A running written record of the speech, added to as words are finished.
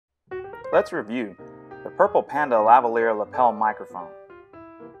Let's review the purple Panda Lavalier Lapel microphone.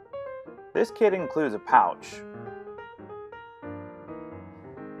 This kit includes a pouch,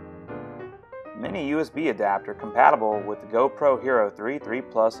 mini USB adapter compatible with the GoPro Hero 3, 3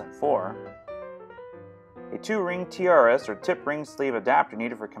 Plus, and 4, a 2-ring TRS or tip ring sleeve adapter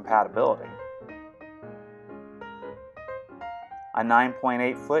needed for compatibility, a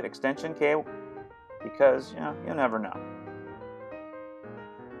 9.8-foot extension cable because, you never know,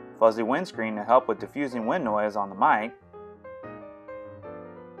 fuzzy windscreen to help with diffusing wind noise on the mic,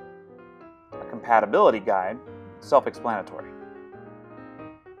 a compatibility guide, self-explanatory.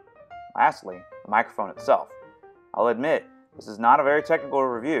 Lastly, the microphone itself. I'll admit, this is not a very technical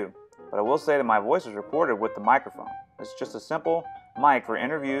review, but I will say that my voice is recorded with the microphone. It's just a simple mic for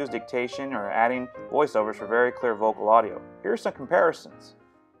interviews, dictation, or adding voiceovers for very clear vocal audio. Here are some comparisons.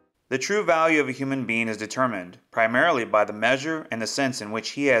 The true value of a human being is determined primarily by the measure and the sense in which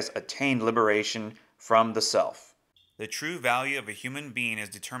he has attained liberation from the self. The true value of a human being is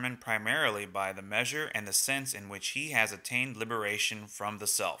determined primarily by the measure and the sense in which he has attained liberation from the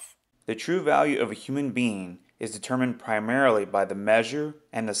self. The true value of a human being is determined primarily by the measure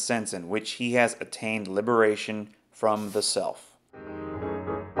and the sense in which he has attained liberation from the self.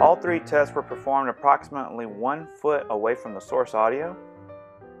 All 3 tests were performed approximately 1 foot away from the source audio.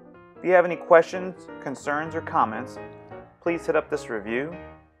 If you have any questions, concerns, or comments, please hit up this review.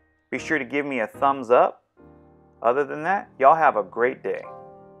 Be sure to give me a thumbs up. Other than that, y'all have a great day.